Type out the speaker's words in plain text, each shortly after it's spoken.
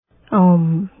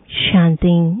ओम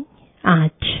शांति।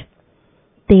 आज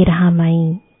 13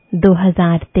 मई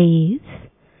 2023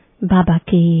 बाबा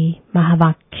के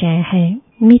महावाक्य है,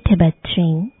 मीठे बच्चे,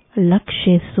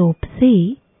 लक्ष्य सोप से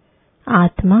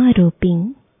आत्मा रूपी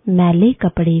मैले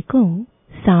कपड़े को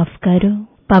साफ करो,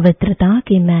 पवित्रता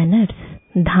के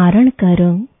मैनर्स धारण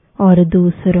करो और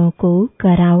दूसरों को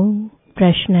कराओ।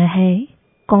 प्रश्न है,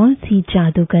 कौन सी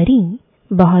जादूगरी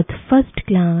बहुत फर्स्ट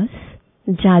क्लास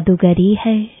जादूगरी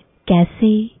है?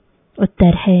 कैसे?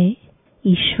 उत्तर है,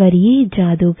 ईश्वरीय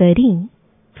जादूगरी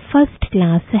फर्स्ट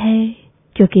क्लास है,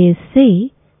 क्योंकि इससे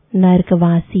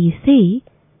नरकवासी से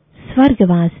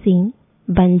स्वर्गवासी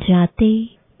बन जाते,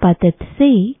 पतित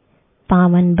से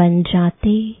पावन बन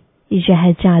जाते।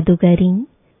 यह जादूगरी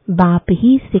बाप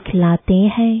ही सिखलाते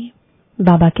हैं।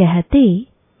 बाबा कहते,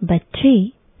 बच्चे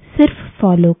सिर्फ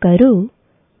फॉलो करो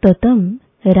तो तुम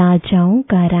राजाओं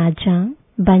का राजा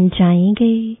बन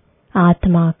जाएंगे।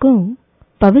 आत्मा को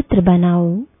पवित्र बनाओ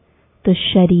तो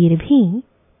शरीर भी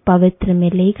पवित्र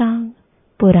मिलेगा।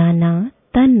 पुराना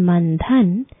तन मन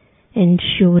धन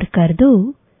इंश्योर कर दो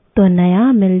तो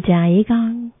नया मिल जाएगा।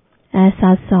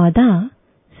 ऐसा सौदा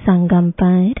संगम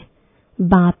पर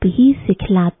बाप ही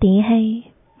सिखलाते हैं।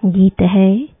 गीत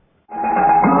है,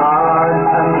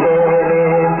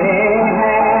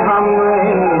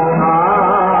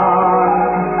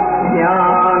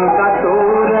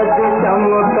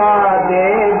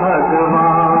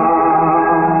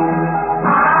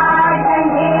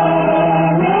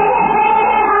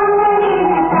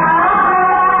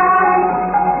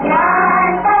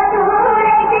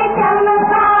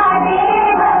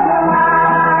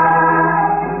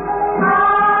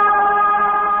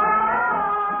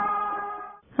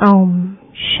 ओम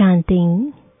शांति।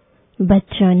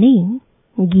 बच्चों ने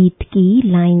गीत की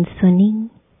लाइन सुनी।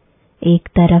 एक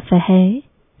तरफ है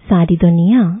सारी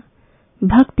दुनिया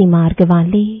भक्ति मार्ग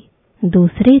वाले,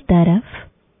 दूसरे तरफ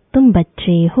तुम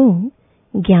बच्चे हो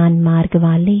ज्ञान मार्ग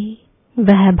वाले।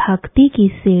 वह भक्ति की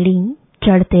सीढ़ी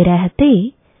चढ़ते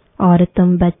रहते और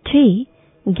तुम बच्चे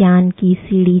ज्ञान की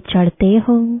सीढ़ी चढ़ते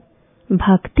हो,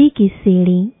 भक्ति की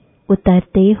सीढ़ी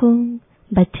उतरते हो।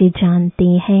 बच्चे जानते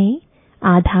हैं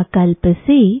आधा कल्प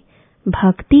से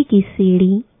भक्ति की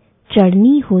सीढ़ी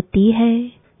चढ़नी होती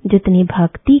है। जितनी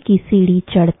भक्ति की सीढ़ी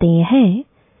चढ़ते हैं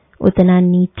उतना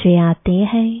नीचे आते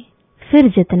हैं। फिर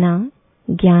जितना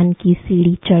ज्ञान की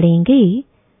सीढ़ी चढ़ेंगे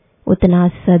उतना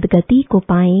सद्गति को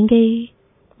पाएंगे।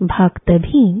 भक्त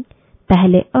भी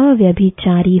पहले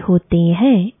अव्यभिचारी होते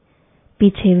हैं,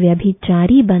 पीछे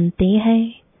व्यभिचारी बनते हैं,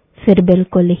 फिर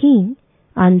बिल्कुल ही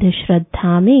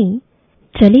अंधश्रद्धा में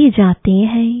चले जाते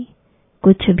हैं।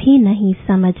 कुछ भी नहीं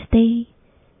समझते,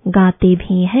 गाते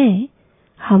भी हैं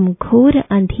हम घोर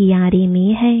अंधियारे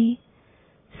में है।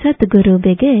 सतगुरु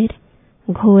बगैर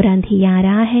घोर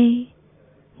अंधियारा है।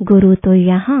 गुरु तो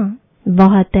यहाँ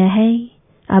बहुत है,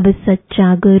 अब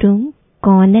सच्चा गुरु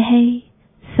कौन है?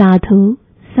 साधु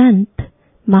संत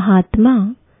महात्मा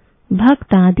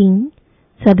भक्त आदि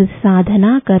सब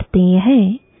साधना करते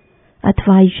हैं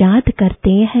अथवा याद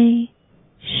करते हैं,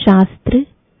 शास्त्र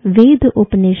वेद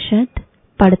उपनिषद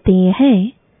पढ़ते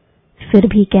हैं, फिर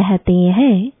भी कहते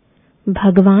हैं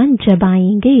भगवान जब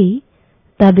आएंगे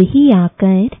तब ही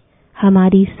आकर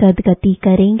हमारी सद्गति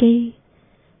करेंगे।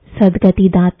 सद्गति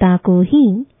दाता को ही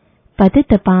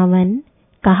पतित पावन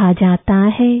कहा जाता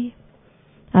है।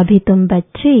 अभी तुम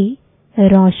बच्चे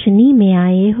रोशनी में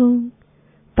आए हो,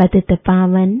 पतित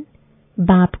पावन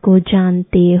बाप को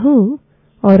जानते हो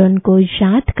और उनको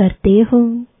याद करते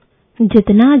हो।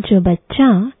 जितना जो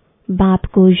बच्चा बाप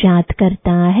को याद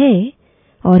करता है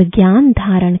और ज्ञान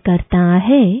धारण करता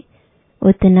है,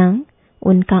 उतना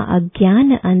उनका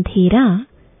अज्ञान अंधेरा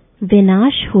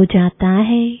विनाश हो जाता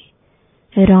है।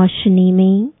 रोशनी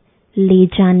में ले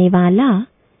जाने वाला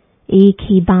एक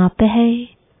ही बाप है।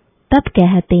 तब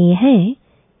कहते हैं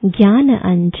ज्ञान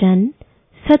अंजन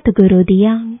सतगुरु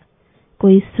दिया।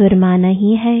 कोई सुरमा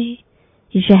नहीं है,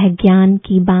 यह ज्ञान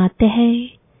की बात है।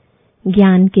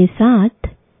 ज्ञान के साथ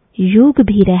योग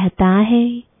भी रहता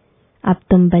है। अब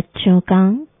तुम बच्चों का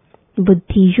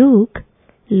बुद्धि योग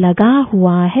लगा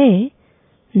हुआ है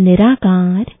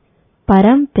निराकार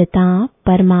परम पिता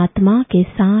परमात्मा के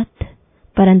साथ,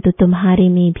 परंतु तुम्हारे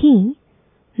में भी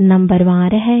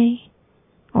नंबरवार है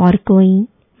और कोई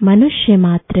मनुष्य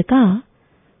मात्र का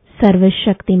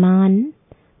सर्वशक्तिमान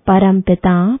परम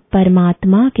पिता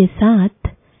परमात्मा के साथ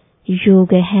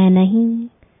योग है नहीं।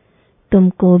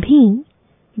 तुमको भी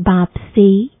बाप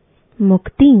से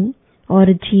मुक्ति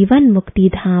और जीवन मुक्ति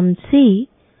धाम से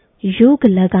योग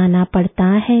लगाना पड़ता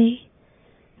है।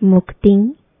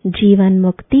 मुक्ति जीवन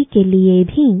मुक्ति के लिए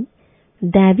भी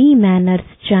दैवी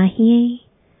मैनर्स चाहिए।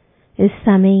 इस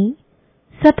समय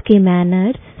सबके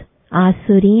मैनर्स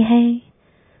आसुरी हैं।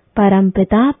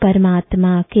 परमपिता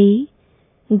परमात्मा के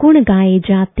गुण गाए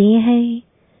जाते हैं।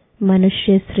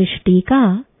 मनुष्य सृष्टि का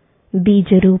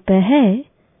बीज रूप है,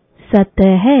 सत्य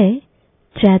है,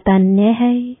 चैतन्य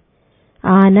है,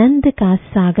 आनंद का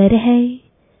सागर है,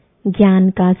 ज्ञान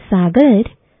का सागर,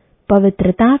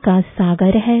 पवित्रता का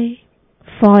सागर है,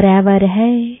 फॉरएवर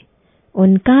है।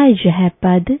 उनका यह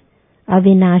पद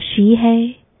अविनाशी है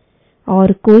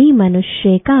और कोई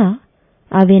मनुष्य का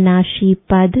अविनाशी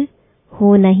पद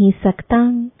हो नहीं सकता।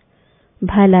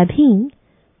 भला भी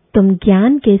तुम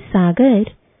ज्ञान के सागर,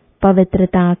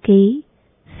 पवित्रता के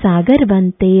सागर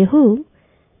बनते हो,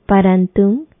 परंतु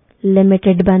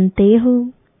लिमिटेड बनते हो।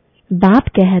 बाप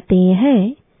कहते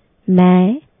हैं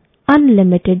मैं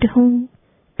अनलिमिटेड हूँ,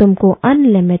 तुमको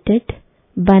अनलिमिटेड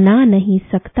बना नहीं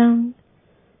सकता।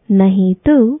 नहीं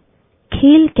तो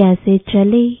खेल कैसे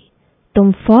चले,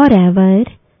 तुम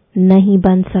फॉरएवर नहीं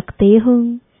बन सकते हो।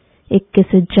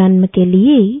 21 जन्म के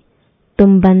लिए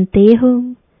तुम बनते हो,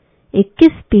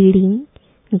 21 पीढ़ी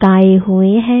गाए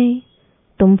हुए हैं,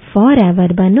 तुम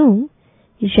फॉरएवर बनो,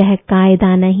 यह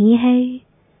कायदा नहीं है।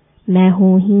 मैं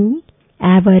हूँ ही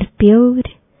एवर प्योर,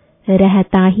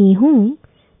 रहता ही हूँ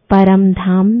परम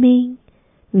धाम में।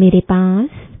 मेरे पास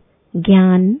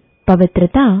ज्ञान,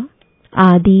 पवित्रता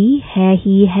आदि है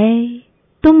ही है।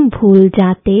 तुम भूल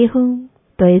जाते हो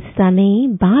तो इस समय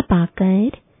बाप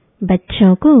आकर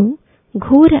बच्चों को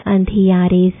घोर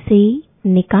अंधियारे से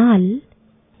निकाल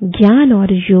ज्ञान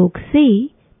और योग से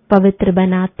पवित्र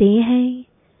बनाते हैं।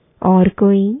 और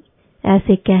कोई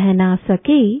ऐसे कह ना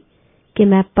सके कि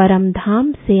मैं परम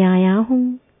धाम से आया हूँ।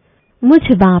 मुझ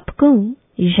बाप को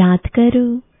याद करो।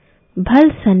 भल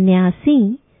सन्यासी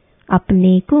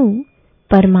अपने को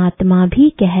परमात्मा भी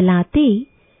कहलाते,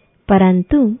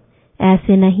 परंतु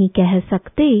ऐसे नहीं कह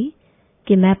सकते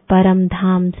कि मैं परम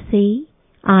धाम से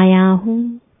आया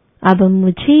हूँ। अब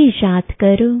मुझे याद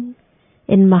करो।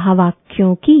 इन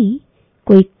महावाक्यों की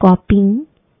कोई कॉपी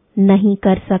नहीं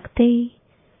कर सकते।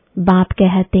 बाप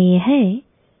कहते हैं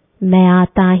मैं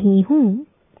आता ही हूँ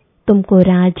तुमको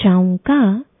राजाओं का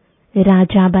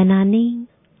राजा बनाने।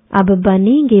 अब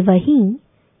बनेंगे वही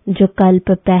जो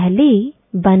कल्प पहले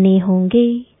बने होंगे।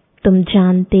 तुम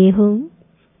जानते हो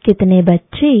कितने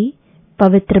बच्चे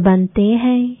पवित्र बनते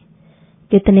हैं,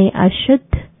 कितने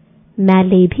अशुद्ध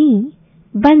मैले भी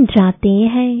बन जाते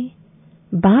हैं।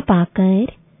 बाप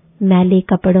आकर मैले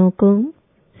कपड़ों को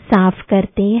साफ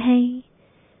करते हैं।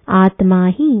 आत्मा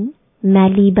ही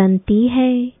मैली बनती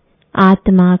है।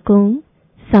 आत्मा को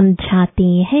समझाते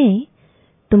हैं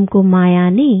तुमको माया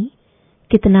ने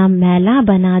कितना मैला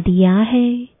बना दिया है।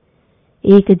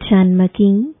 एक जन्म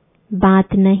की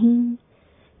बात नहीं,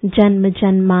 जन्म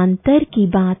जन्मांतर की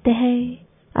बात है।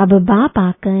 अब बाप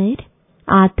आकर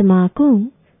आत्मा को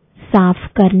साफ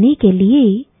करने के लिए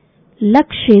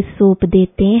लक्ष्य सौंप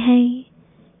देते हैं।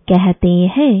 कहते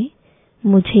हैं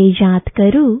मुझे याद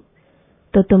करो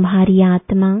तो तुम्हारी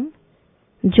आत्मा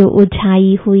जो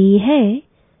उझाई हुई है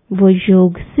वो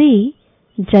योग से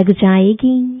जग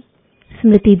जाएगी।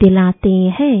 स्मृति दिलाते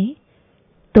हैं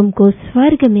तुमको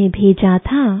स्वर्ग में भेजा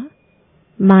था,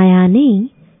 माया ने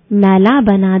मैला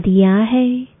बना दिया है।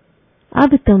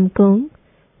 अब तुमको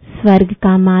स्वर्ग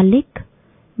का मालिक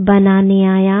बनाने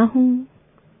आया हूँ।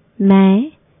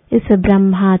 मैं इस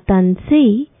ब्रह्मा तन से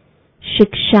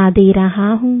शिक्षा दे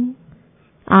रहा हूँ।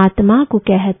 आत्मा को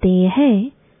कहते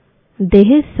हैं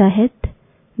देह सहित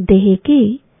देह के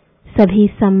सभी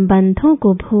संबंधों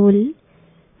को भूल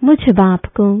मुझ बाप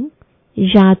को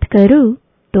याद करो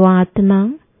तो आत्मा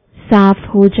साफ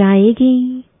हो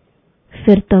जाएगी।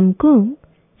 फिर तुमको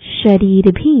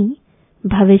शरीर भी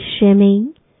भविष्य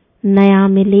में नया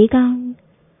मिलेगा।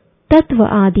 तत्व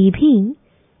आदि भी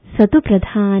सतो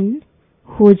प्रधान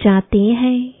हो जाते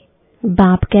हैं।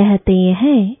 बाप कहते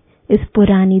हैं इस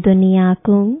पुरानी दुनिया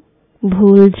को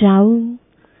भूल जाओ,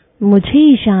 मुझे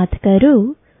याद करो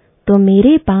तो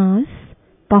मेरे पास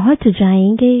पहुंच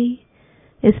जाएंगे।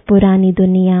 इस पुरानी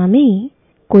दुनिया में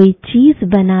कोई चीज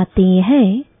बनाते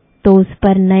हैं तो उस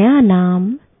पर नया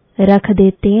नाम रख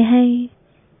देते हैं।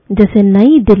 जैसे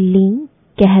नई दिल्ली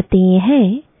कहते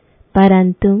हैं,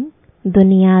 परंतु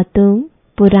दुनिया तो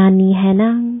पुरानी है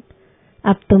ना।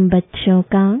 अब तुम बच्चों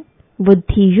का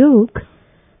बुद्धि योग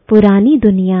पुरानी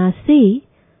दुनिया से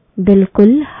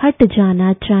बिल्कुल हट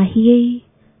जाना चाहिए।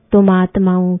 तुम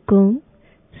आत्माओं को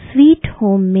स्वीट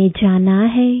होम में जाना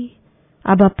है।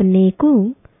 अब अपने को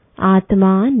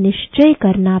आत्मा निश्चय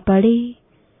करना पड़े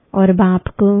और बाप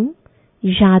को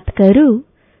याद करो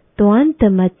तो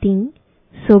अंतमति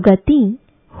सुगति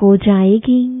हो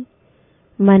जाएगी।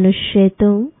 मनुष्य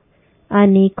तो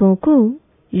अनेकों को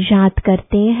याद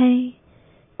करते हैं,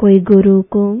 कोई गुरु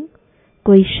को,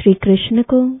 कोई श्री कृष्ण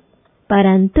को,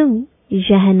 परंतु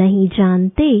यह नहीं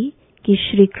जानते कि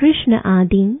श्री कृष्ण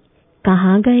आदि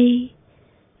कहाँ गए।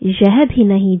 यह भी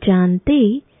नहीं जानते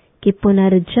कि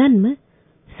पुनर्जन्म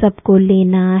सबको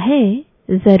लेना है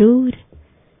जरूर।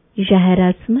 यह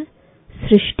रस्म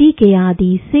सृष्टि के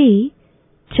आदि से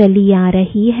चली आ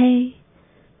रही है।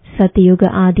 सतयुग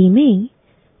आदि में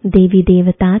देवी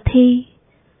देवता थे,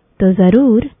 तो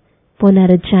जरूर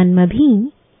पुनर्जन्म भी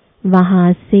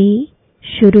वहां से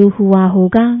शुरू हुआ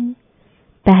होगा।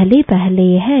 पहले पहले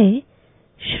है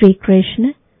श्री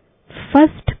कृष्ण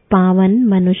फर्स्ट पावन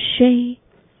मनुष्य,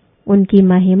 उनकी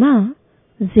महिमा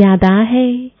ज्यादा है।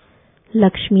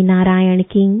 लक्ष्मी नारायण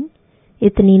की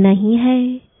इतनी नहीं है,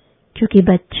 क्योंकि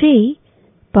बच्चे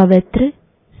पवित्र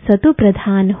सतु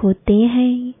प्रधान होते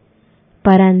हैं,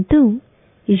 परंतु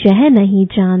यह नहीं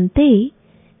जानते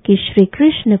कि श्री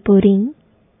कृष्णपुरी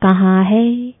कहाँ है।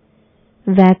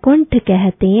 वैकुंठ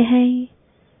कहते हैं,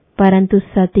 परंतु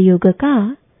सतयुग का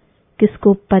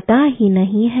किसको पता ही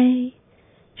नहीं है।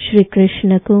 श्री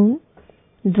कृष्ण को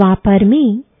द्वापर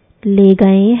में ले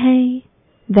गए हैं।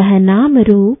 वह नाम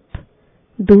रूप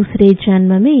दूसरे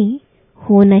जन्म में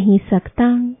हो नहीं सकता।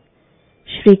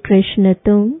 श्री कृष्ण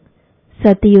तुम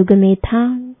सतयुग में था।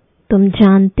 तुम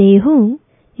जानते हो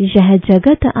यह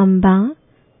जगत अम्बा,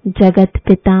 जगत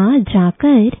पिता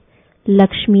जाकर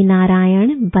लक्ष्मी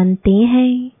नारायण बनते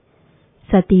हैं।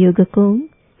 सतयुग को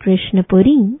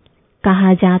कृष्णपुरी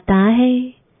कहा जाता है।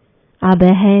 अब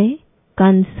है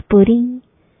कंसपुरी।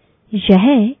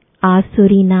 यह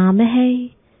आसुरी नाम है।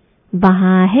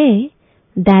 वहां है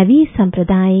दैवी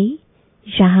संप्रदाय,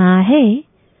 यहाँ है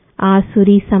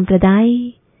आसुरी संप्रदाय।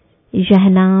 यह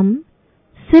नाम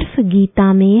सिर्फ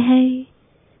गीता में है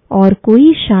और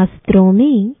कोई शास्त्रों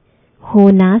में हो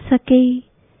ना सके।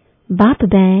 बाप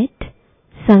बैठ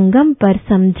संगम पर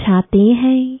समझाते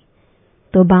हैं,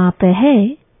 तो बाप है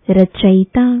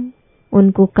रचयिता।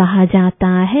 उनको कहा जाता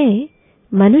है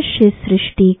मनुष्य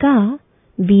सृष्टि का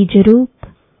बीज रूप।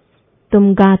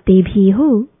 तुम गाते भी हो,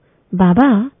 बाबा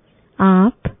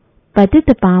आप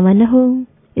पतित पावन हो,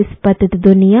 इस पतित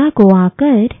दुनिया को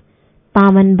आकर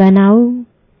पावन बनाओ।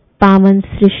 पावन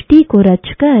सृष्टि को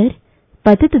रचकर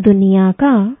पतित दुनिया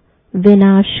का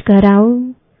विनाश कराओ।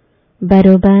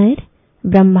 बरोबर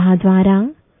ब्रह्मा द्वारा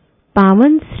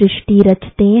पावन सृष्टि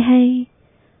रचते हैं,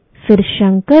 फिर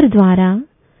शंकर द्वारा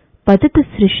पतित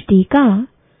सृष्टि का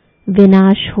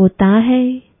विनाश होता है।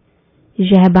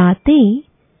 यह बातें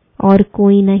और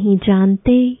कोई नहीं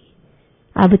जानते।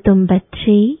 अब तुम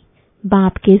बच्चे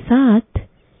बाप के साथ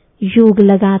योग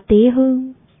लगाते हो।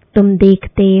 तुम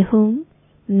देखते हो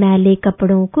मैले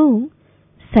कपड़ों को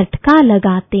सटका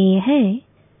लगाते हैं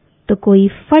तो कोई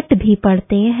फट भी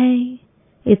पड़ते हैं।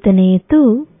 इतने तो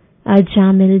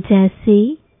अजामिल जैसे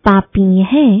पापी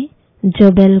हैं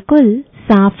जो बिल्कुल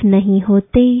साफ नहीं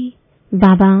होते।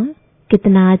 बाबा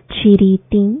कितना अच्छी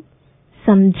रीति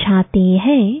समझाते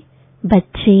हैं।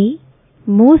 बच्चे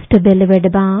मोस्ट बिलीवेड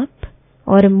बाप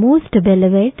और मोस्ट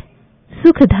बिलीवेड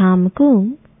सुख धाम को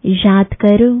याद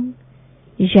करो।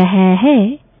 यह है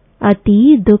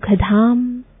अति दुख धाम।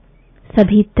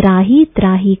 सभी त्राही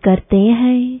त्राही करते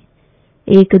हैं,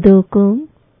 एक दो को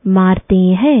मारते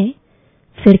हैं,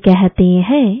 फिर कहते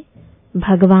हैं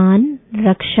भगवान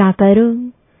रक्षा करो।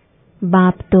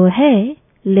 बाप तो है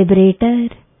लिबरेटर।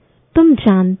 तुम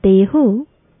जानते हो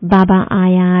बाबा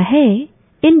आया है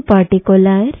इन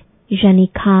पर्टिकुलर यानी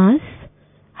खास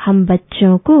हम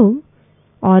बच्चों को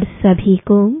और सभी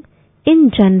को इन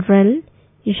जनरल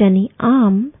यानी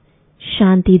आम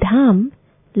शांति धाम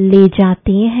ले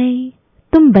जाते हैं।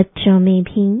 तुम बच्चों में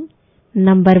भी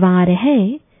नंबरवार है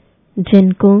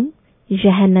जिनको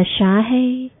यह नशा है।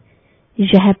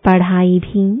 यह पढ़ाई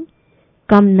भी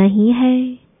कम नहीं है।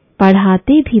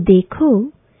 पढ़ाते भी देखो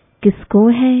किसको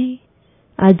है।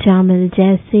 अजामिल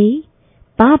जैसे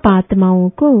पाप आत्माओं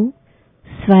को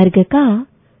स्वर्ग का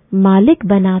मालिक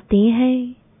बनाते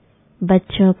हैं।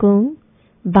 बच्चों को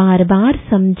बार बार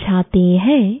समझाते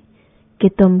हैं कि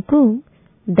तुमको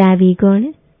दैवी गुण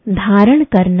धारण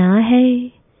करना है।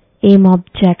 एम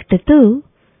ऑब्जेक्ट तो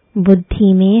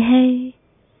बुद्धि में है।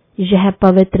 यह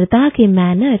पवित्रता के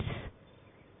मैनर्स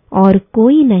और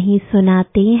कोई नहीं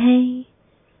सुनाते हैं।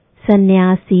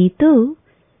 सन्यासी तो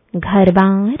घर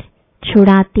बार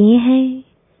छुड़ाते हैं।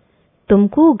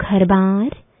 तुमको घर बार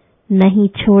नहीं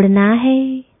छोड़ना है,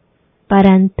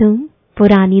 परंतु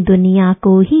पुरानी दुनिया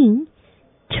को ही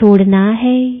छोड़ना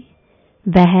है।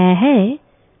 वह है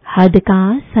हद का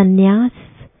सन्यास।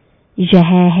 यह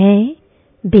है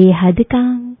बेहद का।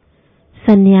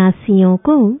 सन्यासियों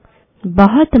को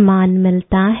बहुत मान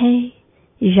मिलता है।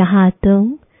 यहाँ तो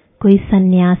कोई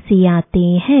सन्यासी आते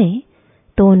हैं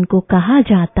तो उनको कहा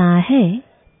जाता है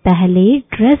पहले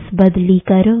ड्रेस बदली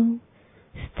करो,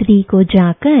 स्त्री को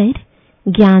जाकर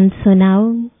ज्ञान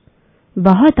सुनाओ।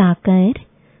 बहुत आकर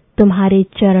तुम्हारे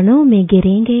चरणों में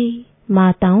गिरेंगे,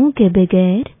 माताओं के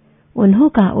बगैर उन्हों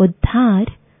का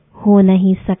उद्धार हो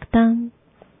नहीं सकता।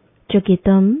 क्योंकि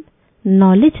तुम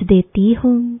नॉलेज देती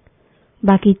हो,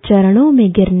 बाकी चरणों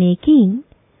में गिरने की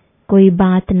कोई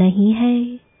बात नहीं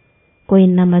है। कोई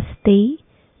नमस्ते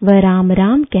व राम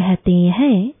राम कहते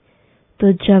हैं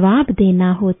तो जवाब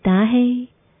देना होता है।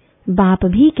 बाप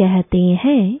भी कहते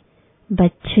हैं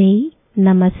बच्चे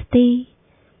नमस्ते,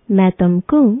 मैं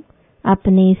तुमको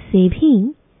अपने से भी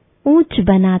ऊंच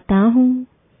बनाता हूँ।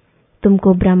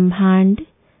 तुमको ब्रह्मांड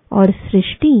और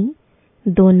सृष्टि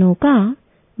दोनों का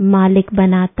मालिक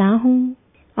बनाता हूँ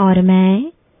और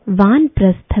मैं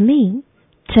वानप्रस्थ में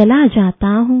चला जाता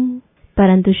हूँ,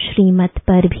 परंतु श्रीमत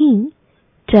पर भी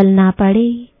चलना पड़े।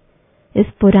 इस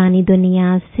पुरानी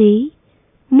दुनिया से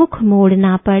मुख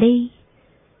मोड़ना पड़े।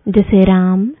 जैसे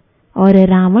राम और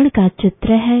रावण का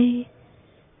चित्र है,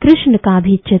 कृष्ण का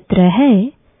भी चित्र है।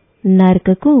 नरक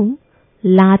को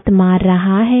लात मार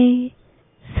रहा है,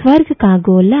 स्वर्ग का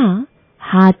गोला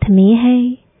हाथ में है।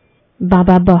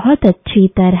 बाबा बहुत अच्छी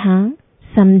तरह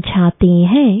समझाते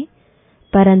हैं,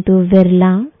 परंतु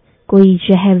विरला कोई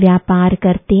यह व्यापार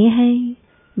करते हैं।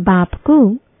 बाप को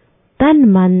तन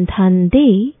मन धन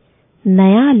दे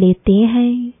नया लेते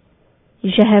हैं।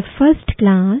 यह फर्स्ट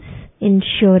क्लास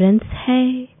इंश्योरेंस है।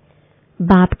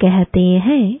 बाप कहते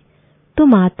हैं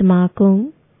तुम आत्मा को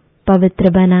पवित्र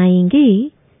बनाएंगे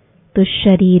तो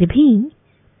शरीर भी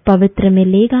पवित्र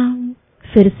मिलेगा,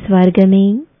 फिर स्वर्ग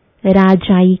में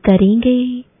राजाई करेंगे।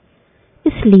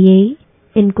 इसलिए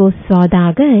इनको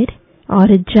सौदागर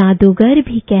और जादूगर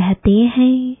भी कहते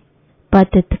हैं।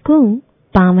 पतित को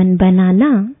पावन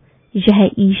बनाना यह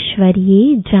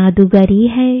ईश्वरीय जादूगरी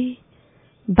है।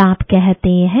 बाप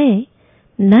कहते हैं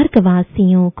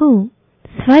नरकवासियों को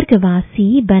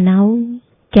स्वर्गवासी बनाओ।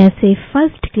 कैसे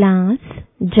फर्स्ट क्लास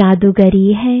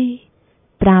जादूगरी है,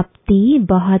 प्राप्ति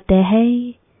बहुत है।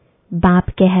 बाप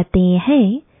कहते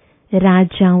हैं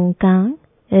राजाओं का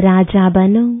राजा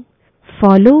बनो,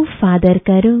 फॉलो फादर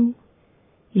करो।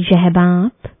 यह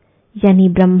बाप यानी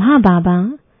ब्रह्मा बाबा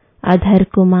अधर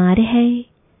कुमार है,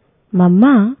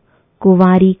 मम्मा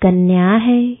कुंवारी कन्या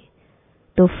है,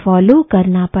 तो फॉलो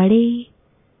करना पड़े।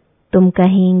 तुम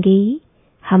कहेंगे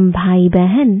हम भाई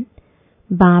बहन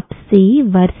बाप से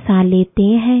वर्षा लेते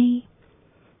हैं।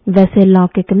 वैसे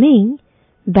लौकिक में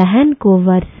बहन को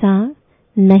वर्षा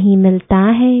नहीं मिलता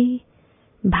है,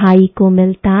 भाई को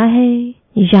मिलता है।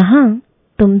 यहाँ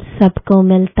तुम सबको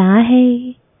मिलता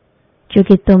है,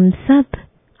 क्योंकि तुम सब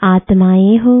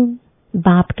आत्माएं हो।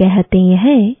 बाप कहते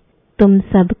हैं तुम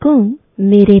सबको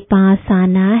मेरे पास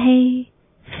आना है,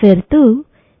 फिर तो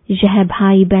यह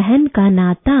भाई बहन का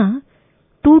नाता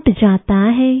टूट जाता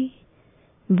है।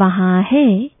 वहाँ है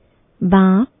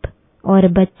बाप और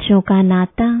बच्चों का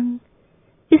नाता।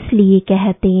 इसलिए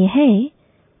कहते हैं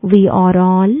we are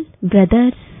all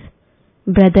brothers.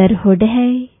 Brotherhood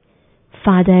है,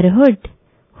 फादरहुड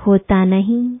होता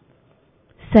नहीं।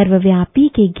 सर्वव्यापी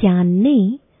के ज्ञान ने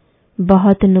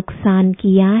बहुत नुकसान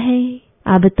किया है।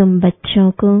 अब तुम बच्चों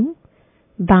को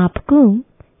बाप को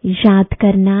याद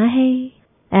करना है।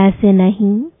 ऐसे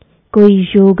नहीं कोई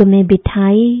योग में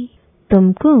बिठाए,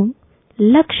 तुमको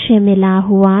लक्ष्य मिला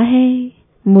हुआ है।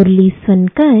 मुरली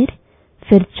सुनकर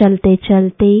फिर चलते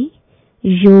चलते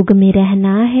योग में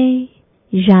रहना है।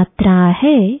 यात्रा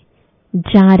है,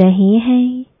 जा रहे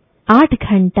हैं। 8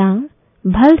 घंटा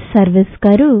भल सर्विस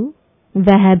करो,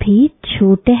 वह भी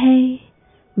छूट है।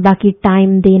 बाकी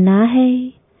टाइम देना है।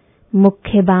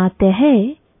 मुख्य बात है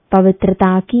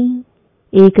पवित्रता की।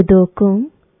 1-2 को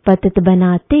पतित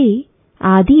बनाते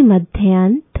आदि मध्य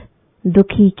अंत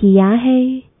दुखी किया है।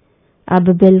 अब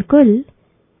बिल्कुल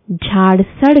झाड़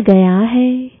सड़ गया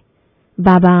है।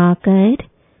 बाबा आकर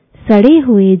सड़े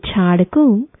हुए झाड़ को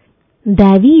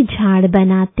दैवी झाड़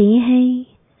बनाते हैं।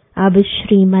 अब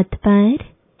श्रीमत पर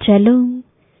चलो।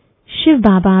 शिव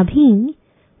बाबा भी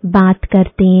बात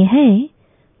करते हैं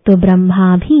तो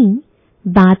ब्रह्मा भी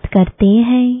बात करते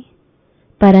हैं,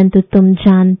 परंतु तुम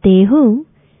जानते हो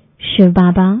शिव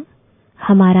बाबा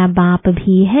हमारा बाप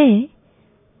भी है,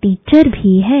 टीचर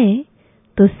भी है,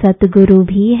 तो सतगुरु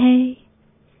भी है।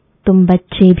 तुम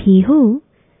बच्चे भी हो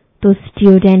तो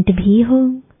स्टूडेंट भी हो,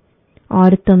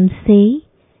 और तुमसे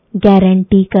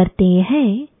गारंटी करते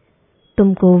हैं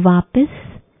तुमको वापस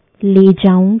ले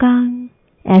जाऊंगा।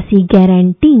 ऐसी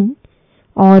गारंटी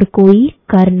और कोई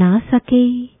कर ना सके।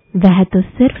 वह तो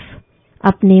सिर्फ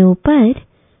अपने ऊपर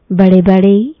बड़े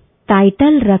बड़े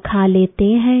टाइटल रखा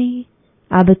लेते हैं।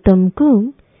 अब तुमको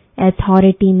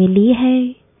अथॉरिटी मिली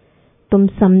है, तुम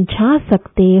समझा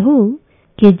सकते हो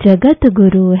कि जगत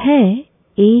गुरु है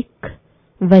एक,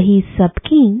 वही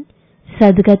सबकी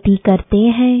सदगति करते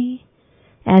हैं।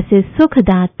 ऐसे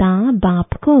सुखदाता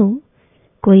बाप को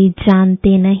कोई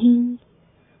जानते नहीं।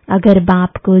 अगर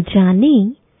बाप को जाने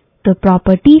तो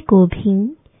प्रॉपर्टी को भी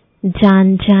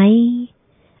जान जाए।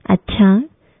 अच्छा,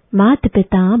 माता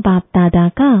पिता बाप दादा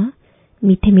का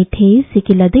मीठे मीठे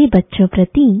सिकिलदे बच्चों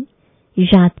प्रति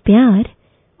याद प्यार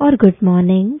और गुड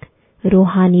मॉर्निंग।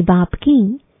 रूहानी बाप की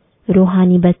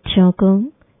रूहानी बच्चों को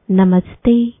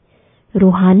नमस्ते।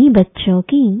 रूहानी बच्चों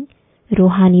की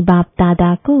रूहानी बाप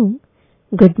दादा को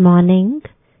गुड मॉर्निंग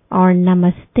और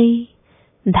नमस्ते।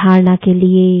 धारणा के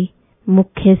लिए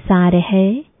मुख्य सार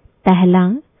है, पहला,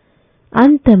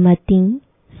 अंतमति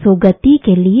सुगति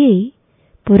के लिए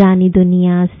पुरानी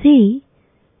दुनिया से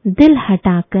दिल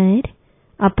हटाकर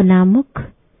अपना मुख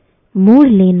मोड़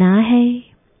लेना है,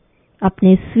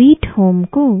 अपने स्वीट होम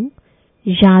को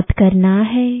याद करना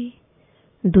है।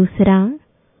 दूसरा,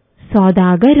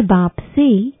 सौदागर बाप से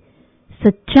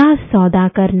सच्चा सौदा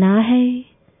करना है,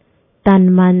 तन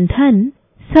मन धन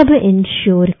सब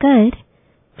इंश्योर कर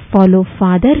फॉलो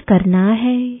फादर करना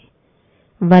है।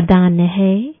 वरदान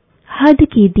है, हद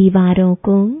की दीवारों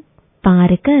को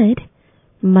पार कर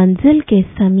मंजिल के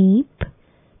समीप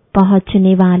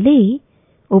पहुंचने वाले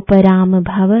उपराम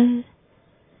भव।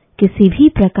 किसी भी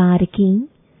प्रकार की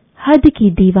हद की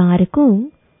दीवार को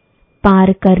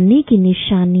पार करने की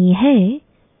निशानी है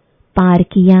पार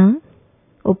किया,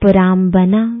 उपराम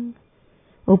बना।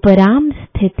 उपराम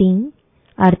स्थिति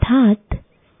अर्थात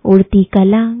उड़ती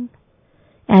कला।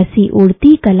 ऐसी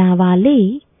उड़ती कला वाले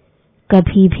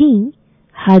कभी भी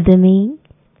हद में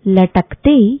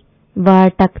लटकते व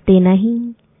अटकते नहीं।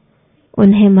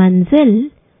 उन्हें मंजिल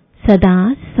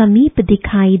सदा समीप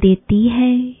दिखाई देती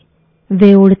है।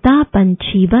 वे उड़ता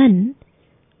पंछी बन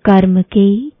कर्म के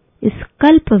इस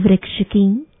कल्प वृक्ष की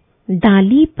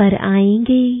डाली पर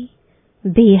आएंगे।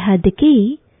 बेहद के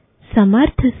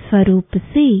समर्थ स्वरूप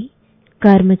से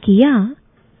कर्म किया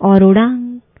और उड़ा।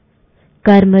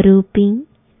 कर्म रूपी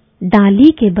डाली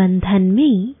के बंधन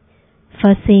में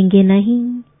फंसेंगे नहीं,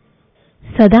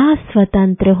 सदा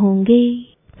स्वतंत्र होंगे।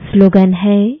 स्लोगन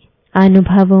है,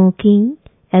 अनुभवों की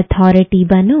अथॉरिटी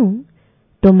बनो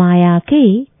तो माया के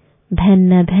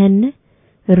भिन्न भिन्न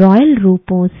रॉयल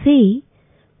रूपों से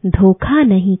धोखा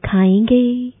नहीं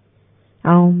खाएंगे।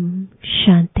 ओम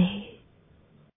शांति।